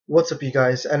What's up, you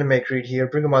guys? Anime Creed here,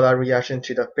 bringing my live reaction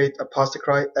to the Fate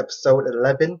Apocrypha episode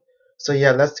 11. So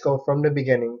yeah, let's go from the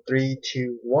beginning. 3,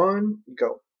 2, 1,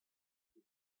 go.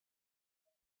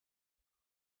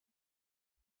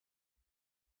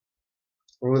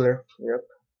 Ruler, yep.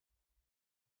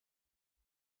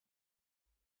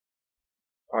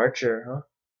 Archer,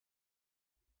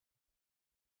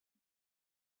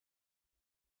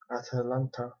 huh?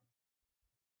 Atalanta.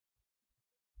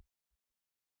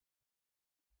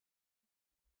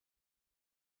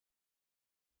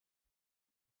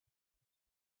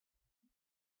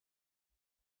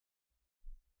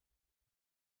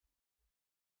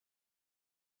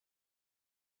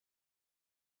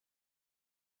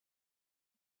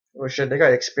 Oh shit, they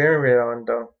got experiment on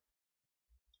the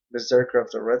Berserker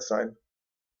of the red side.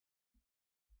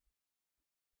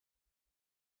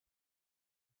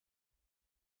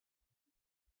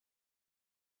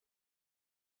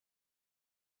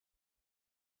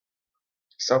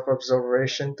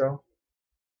 Self-absorption though.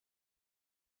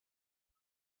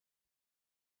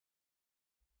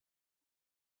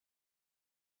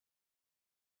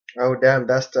 Oh damn,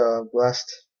 that's the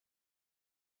blast.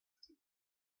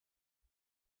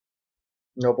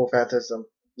 Noble Phantasm.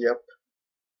 Yep.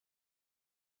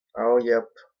 Oh yep.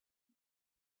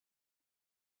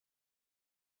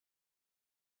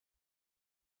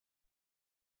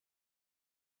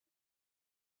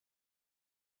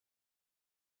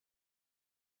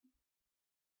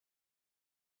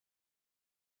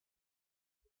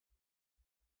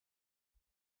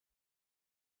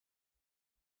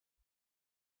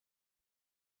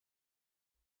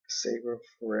 Saber of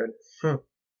red.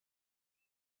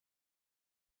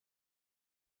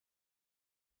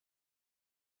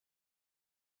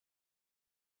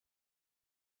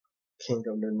 King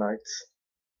of the Knights.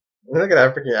 Look at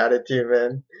that freaking attitude,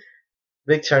 man.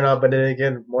 Big turnout, but then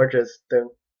again, more just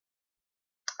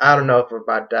I don't know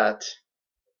about that.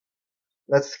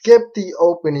 Let's skip the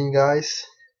opening, guys.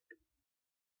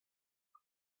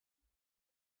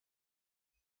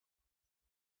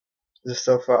 This is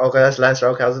so far. Okay, that's Lancer.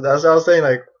 Okay, that's what I was saying.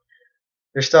 Like,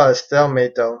 there's still a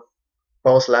stalemate though.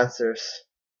 Both Lancers.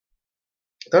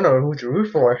 I don't know who to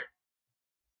root for.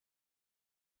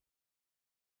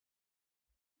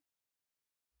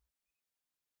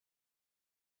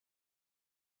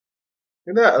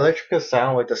 Look at that electrical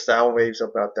sound, like the sound waves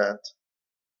about that.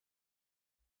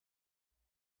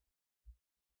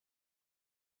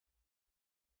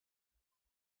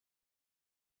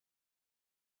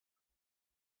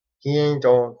 He ain't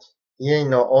don't. He ain't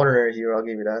no ordinary hero. I'll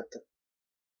give you that.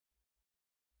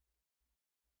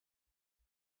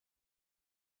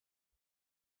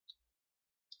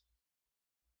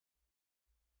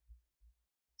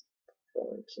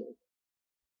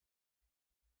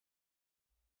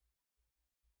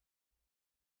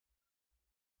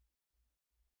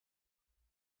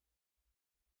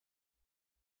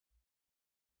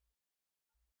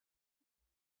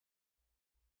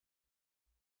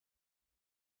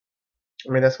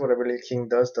 I mean, that's what a really king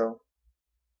does, though.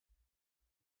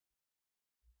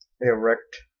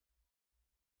 Erect.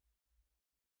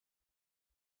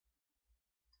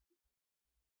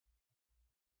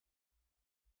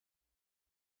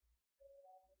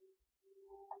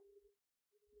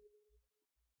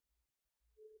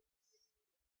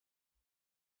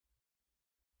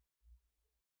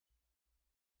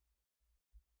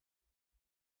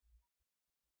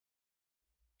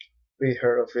 We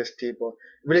heard of his people.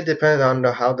 It really depends on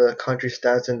how the country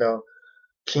stands and the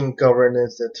king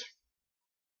governance it.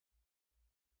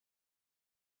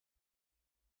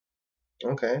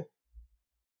 Okay.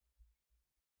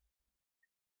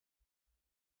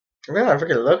 Man, I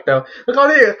freaking look though. Look all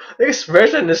the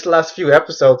expression in this last few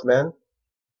episodes, man.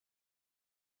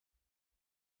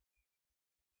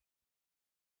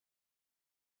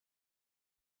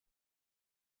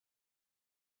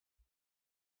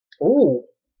 Ooh.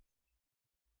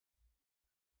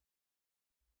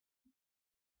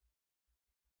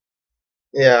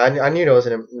 Yeah, I knew there was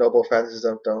a noble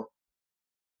fantasism though.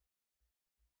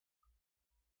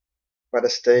 By the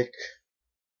stake.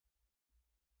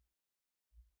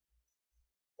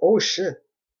 Oh shit.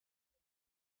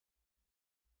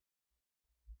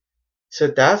 So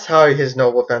that's how his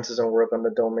noble fantasism work on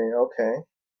the domain. Okay.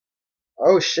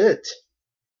 Oh shit.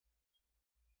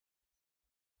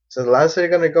 So the Lancer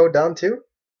gonna go down too?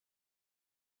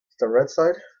 The red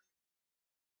side?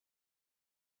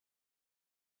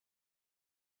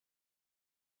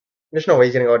 There's no way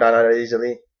he's gonna go down that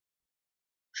easily.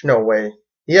 There's no way.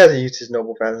 He hasn't used his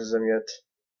noble fantasism yet.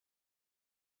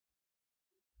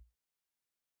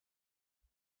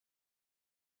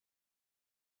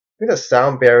 Look at the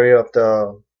sound barrier of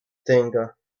the thing.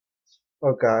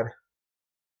 Oh god.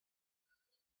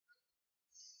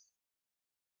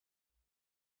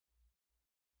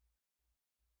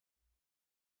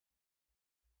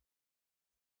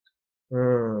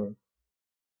 Hmm.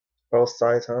 Both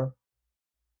sides, huh?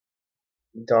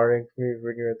 Darnik, we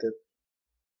regretted.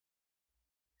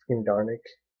 Fucking Darnik.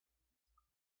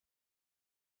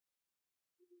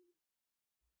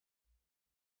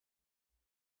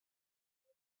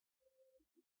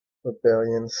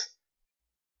 Rebellions.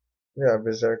 Yeah,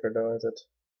 Berserker though, is it?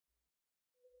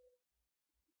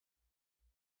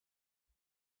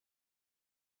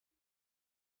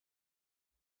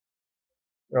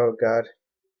 Oh god.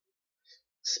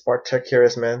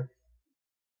 Spartacus, man.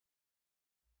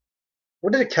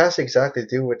 What did the cast exactly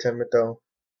do with him though?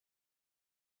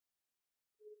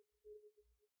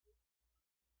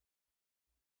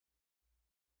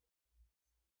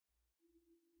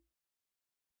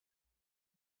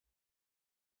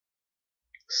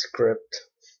 Script.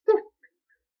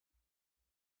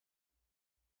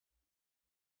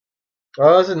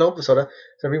 Oh, it's a noble soda.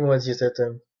 So everyone's used it to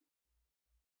him.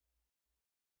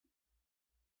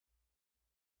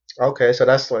 Okay, so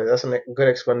that's a good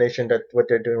explanation that what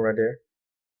they're doing right there.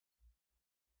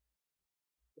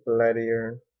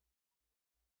 Gladiator.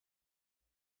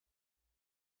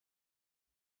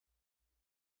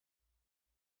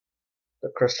 The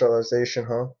crystallization,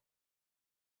 huh?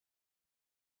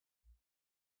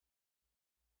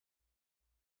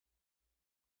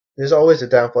 There's always a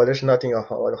downfall. There's nothing like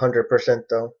 100%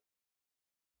 though.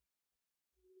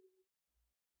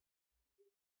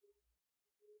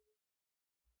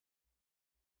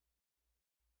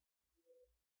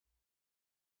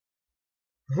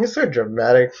 It's so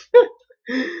dramatic.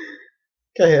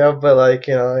 Can't help but like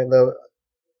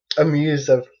amused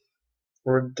of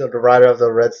the rider of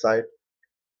the red side.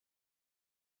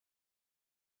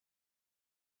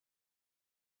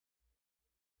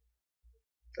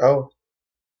 Oh,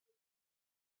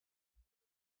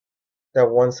 that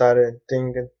one-sided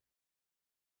thing.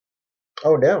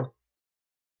 Oh damn!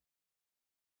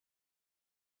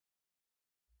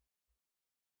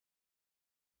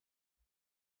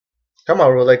 Come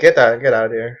on, ruler, get out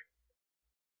of here.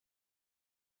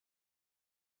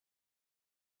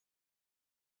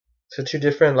 So two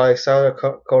different like styles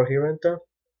are coherent though.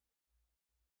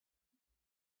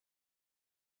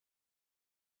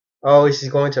 Oh, he's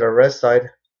going to the red side.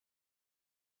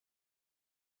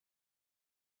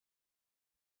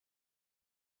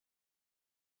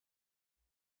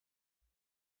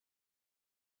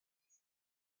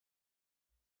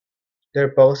 They're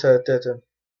both at the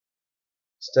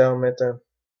stalemate.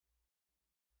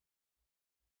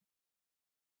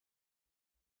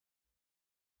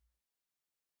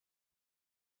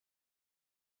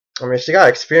 I mean, she got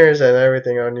experience and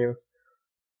everything on you.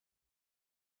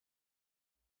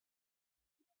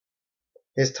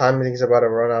 His timing is about to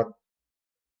run out.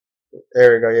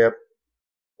 There we go. Yep.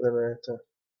 Limit.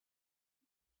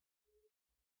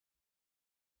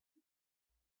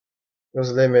 It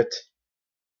was limit.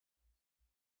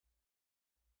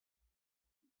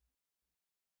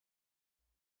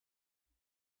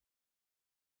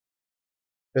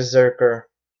 Berserker.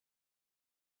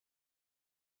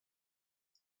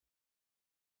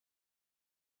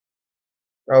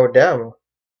 Oh damn.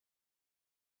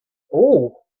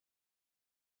 Ooh.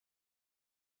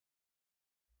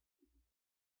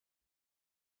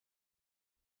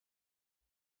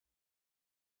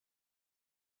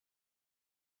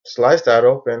 Slice that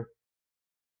open.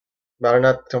 But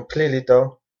not completely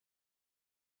though.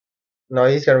 No,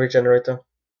 he's gonna regenerate them.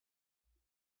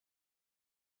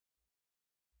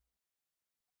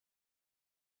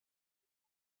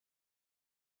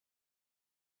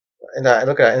 And that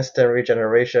look at that instant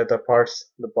regeneration of the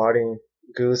parts, the body,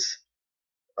 goose,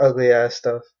 ugly ass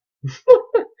stuff.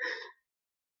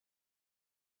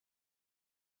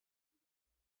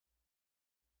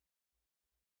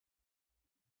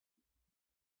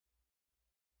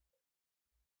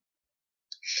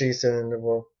 She's in the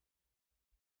wall.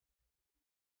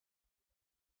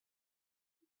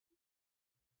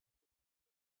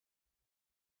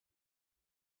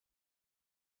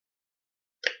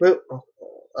 Well,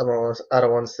 I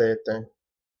don't want to say a thing.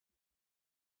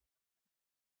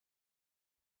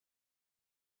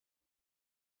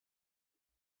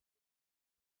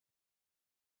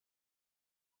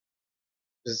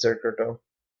 Berserker though.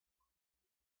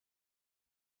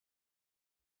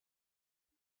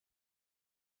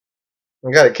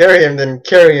 You gotta carry him, then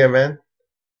carry him, man.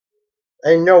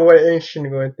 Ain't no way ancient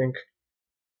going to think.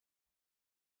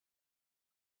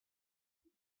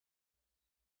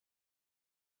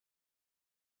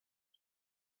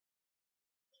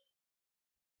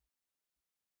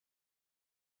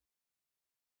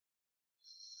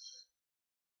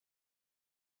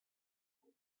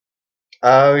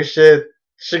 Oh shit.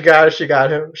 She got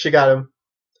him. She got him.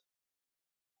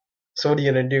 So what are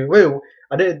you gonna do? Wait,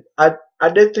 I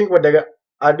did think what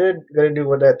I did gonna do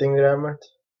what that thing that I meant.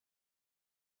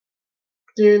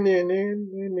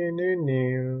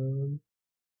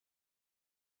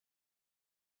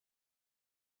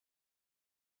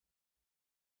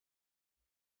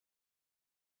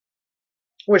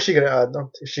 What's she gonna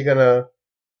don't is she gonna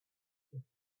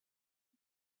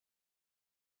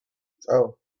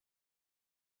oh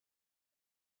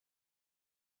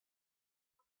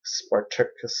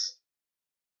Spartacus.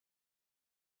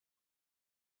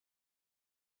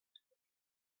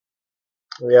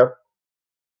 Yep.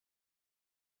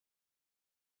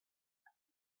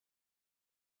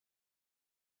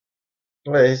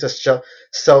 Well, he's just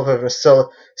self of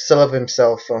himself.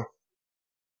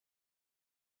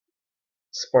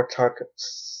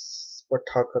 Spartacus.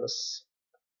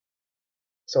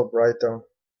 So bright though.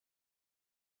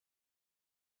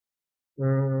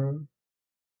 Mm.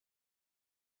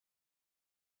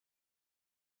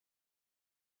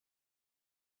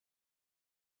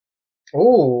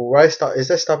 Ooh, why stop? Is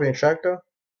that stopping track though?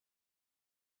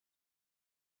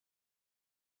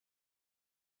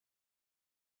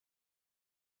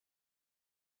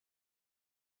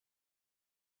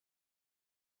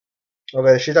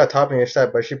 Okay, she's not topping your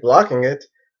step, but she's blocking it.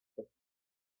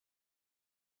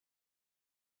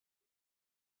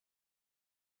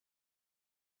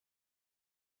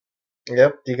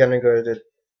 Yep, you're gonna go with it.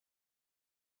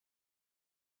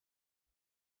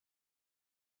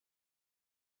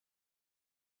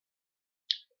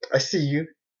 I see you.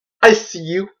 I see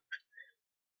you.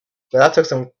 But that took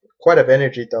some quite of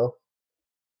energy though.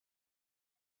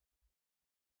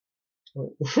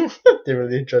 They're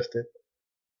really interested.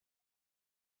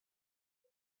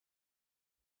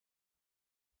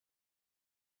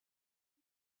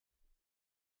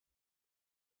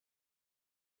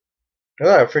 A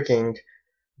lot of freaking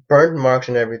burnt marks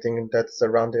and everything that's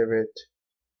around it.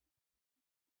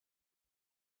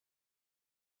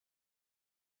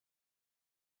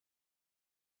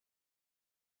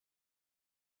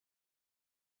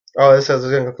 Oh, this says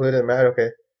it's gonna conclude it, Matt. Okay.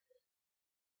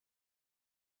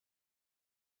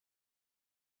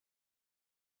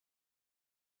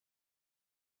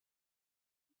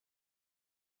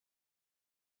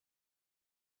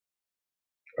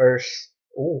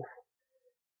 Ooh.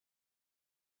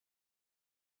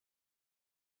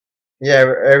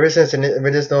 Yeah, ever since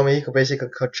with this Nomi, he could basically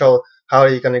control how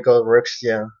he gonna go works.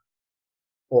 Yeah.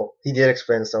 Well, he did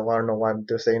explain, so I don't know why I'm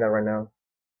just saying that right now.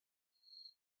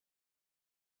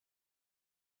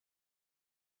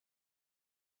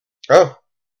 Oh,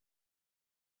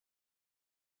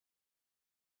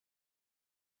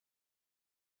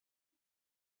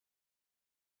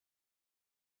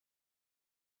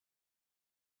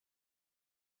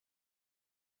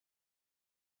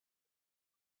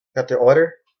 got the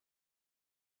order.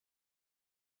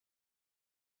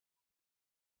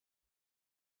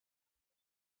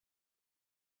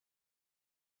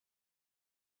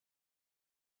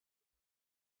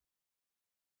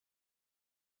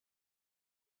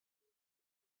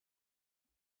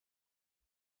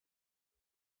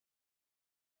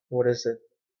 What is it?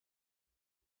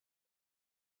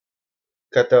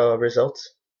 Got the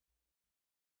results.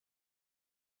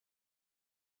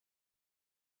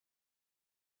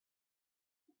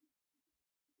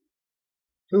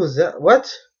 Who's that?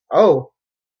 What? Oh.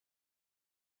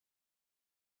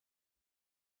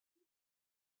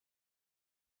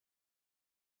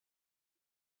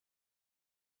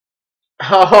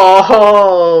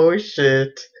 Oh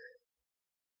shit.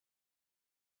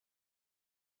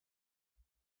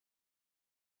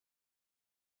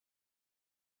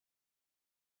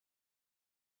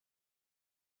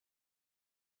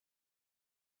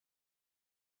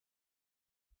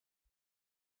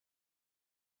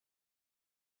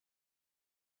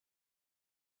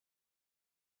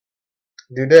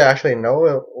 Do they actually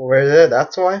know where they're at?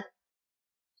 That's why?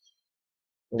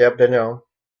 Yep, they know.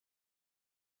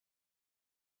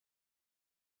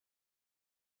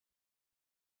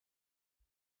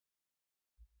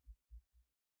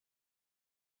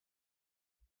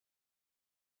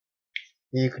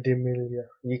 Ecodemilia.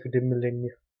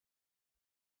 Ecodemilia.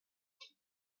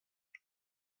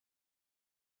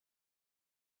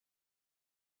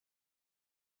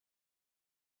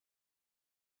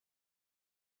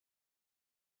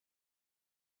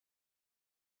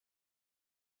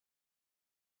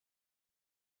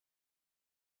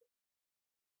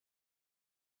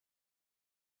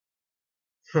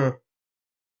 Hmm.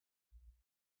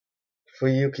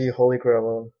 Fuyuki Holy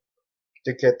Grail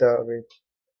to get that read.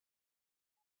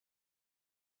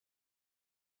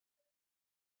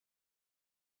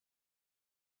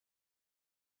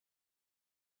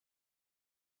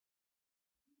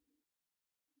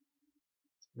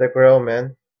 The grill,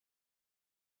 man.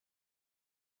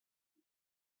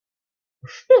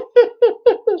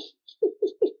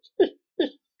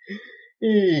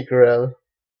 Grill.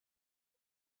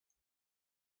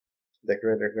 The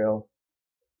grill.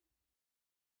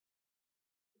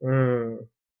 Hmm.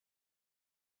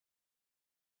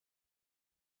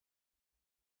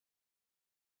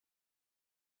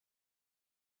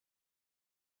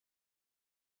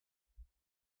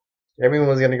 Everyone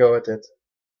was gonna go with it.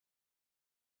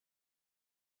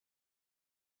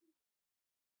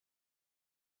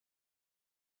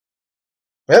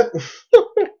 Yep.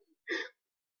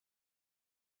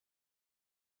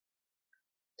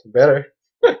 Better.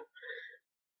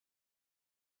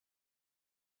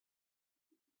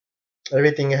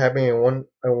 Everything happening in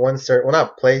one certain, well,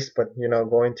 not place, but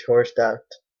going towards that.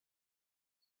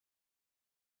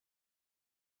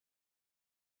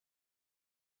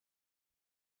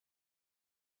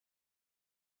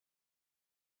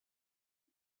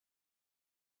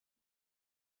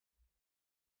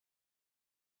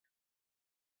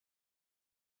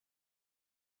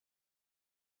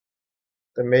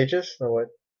 The mages or what?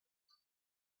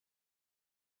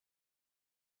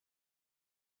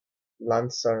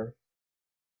 Lancer.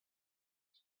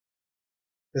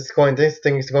 This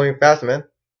thing is going fast, man.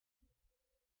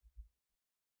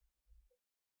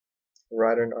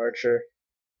 Rider and archer.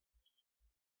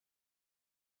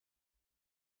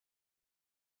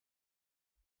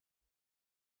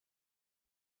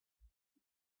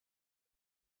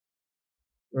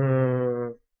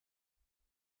 Mm.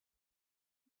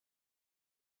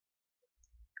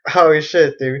 Holy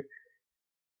shit, dude.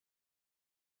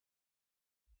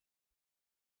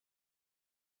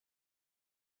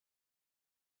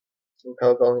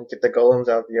 Impel golem, get the golems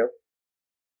out, yep.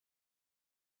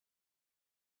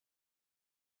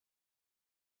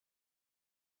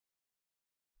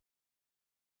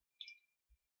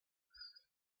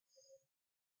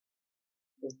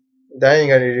 That ain't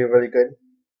gonna do really good.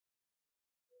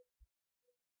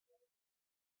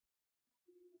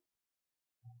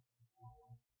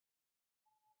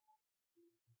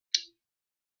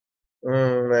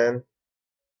 Man.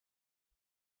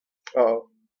 Oh.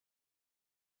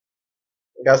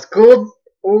 Got schooled?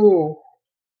 Ooh.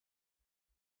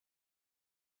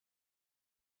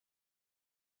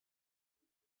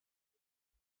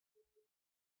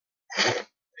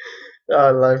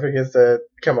 Life against that.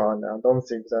 Come on now, don't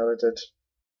seem talented.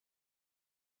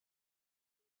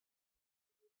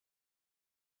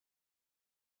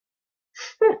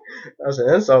 That's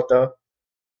an insult, though.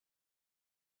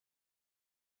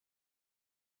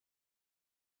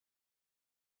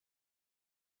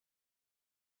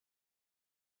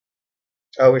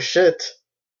 Oh shit.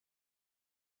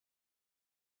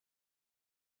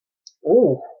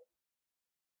 Ooh.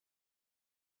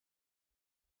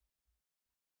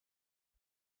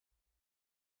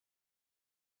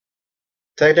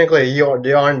 Technically,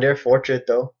 they are in their fortress,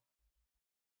 though.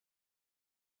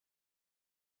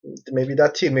 Maybe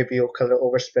that too. Maybe you'll kind of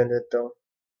overspend it, though.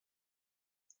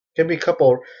 Could be a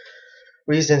couple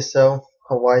reasons, though.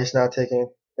 Hawaii's not taking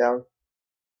it down.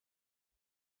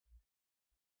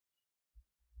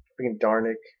 Freaking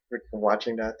Darnick. Freaking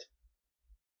watching that.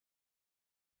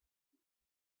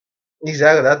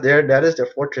 Exactly. That is their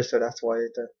fortress, so that's why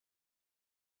it.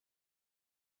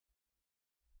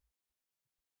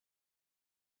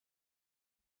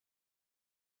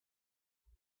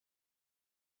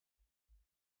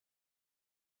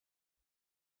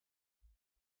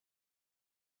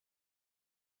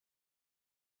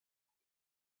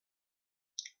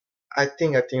 I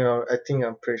think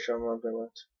I'm pretty sure I'm on the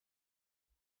left.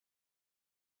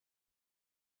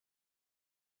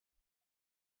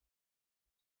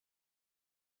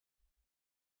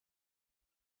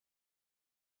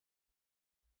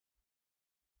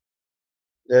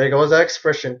 There goes that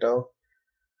expression, though.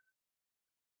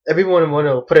 Everyone want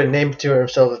to put a name to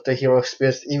himself if the hero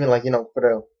spits, even like for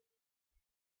their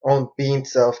own being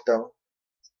self, though.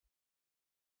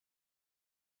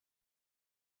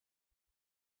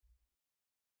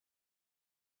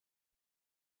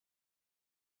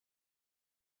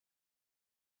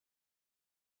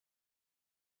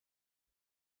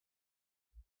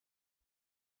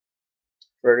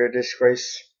 Further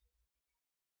disgrace.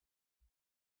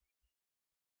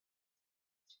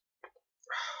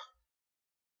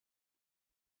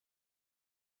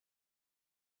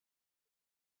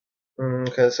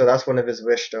 Okay, so that's one of his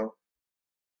wish, though.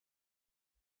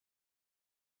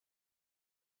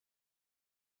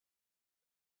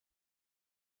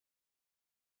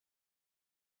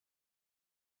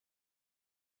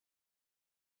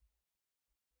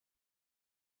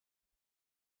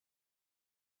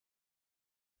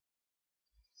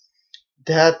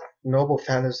 That noble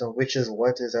phantasm, which is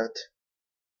what is that?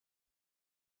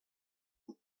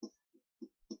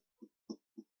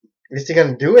 At least he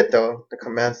gonna do it though. The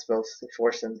command spells to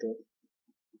force him to.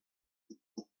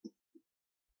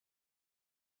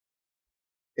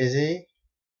 Is he?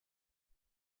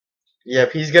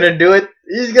 Yep, he's gonna do it.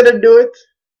 He's gonna do it.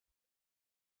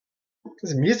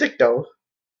 His music though,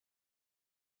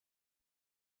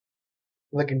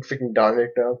 looking freaking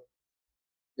dark though.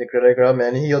 The critical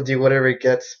man, he'll do whatever he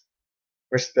gets.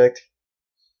 Respect.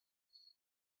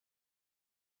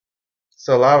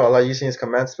 So Lava using his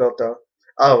command spell though.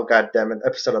 Oh god damn it!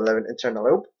 Episode 11,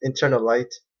 internal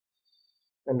light,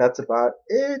 and that's about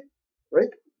it, right?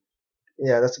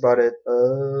 Yeah, that's about it.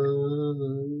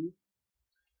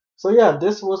 So yeah,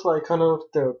 this was like kind of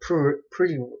the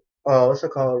what's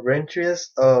it called,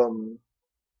 rentiest for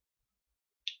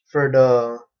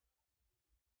the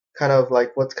kind of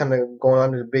like what's kind of going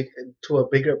on in to a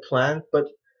bigger plan, but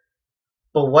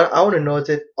what I want to know is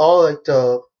if all like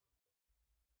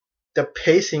the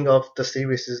pacing of the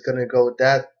series is gonna go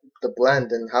that the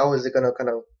blend, and how is it gonna kind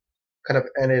of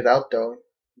end it out though?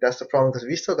 That's the problem because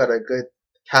we still got a good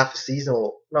half a season.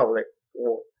 No, like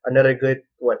another good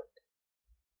what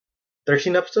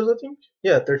 13 episodes I think.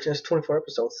 Yeah, 13 is 24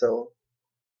 episodes. So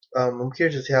I'm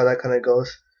curious to see how that kind of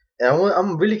goes, and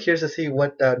I'm really curious to see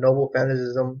what that noble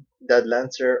fantasism that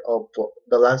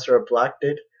the Lancer of Black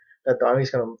did. That the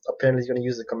army's gonna apparently gonna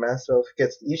use the command. So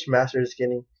because each master is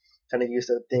getting kind of used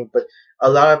to the thing, but a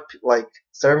lot of like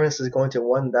servants is going to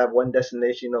one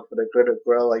destination, for the greater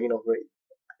grail. Like for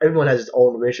everyone has his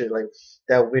own wishes, like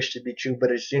that wish to be true,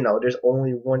 but it's there's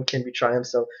only one can be triumphed.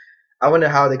 So I wonder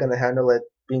how they're gonna handle it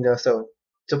being done. So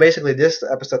basically, this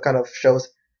episode kind of shows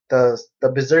the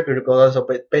berserker goes. So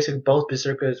basically, both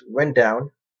berserkers went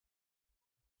down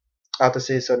out the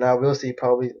sea. So now we'll see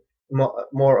probably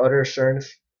more other Cerns.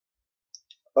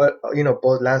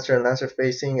 Both Lancer and Lancer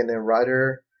facing, and then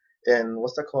Rider and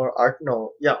what's that called?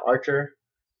 Archer,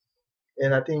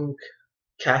 and I think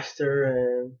Caster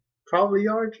and probably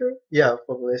Archer. Yeah,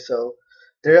 probably. So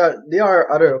there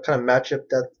are other kind of matchup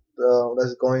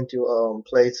that's going to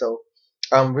play. So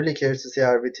I'm really curious to see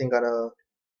how everything gonna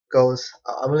goes.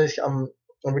 I'm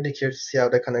really curious to see how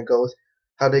that kind of goes,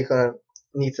 how they gonna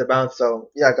need to bounce. So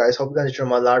yeah, guys, hope you guys enjoy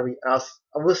my library. I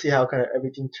will see how kind of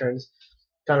everything turns,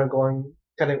 kind of going,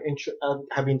 kind of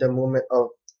having the moment of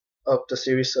the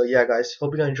series. So yeah, guys,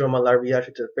 hope you guys enjoy my live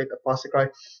reaction to the Fate Apothecary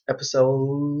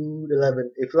episode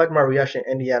 11. If you like my reaction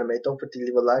and the anime, don't forget to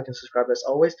leave a like and subscribe as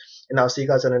always. And I'll see you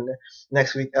guys on the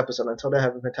next week episode. Until then,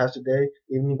 have a fantastic day,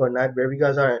 evening, or night, wherever you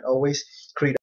guys are, and always create.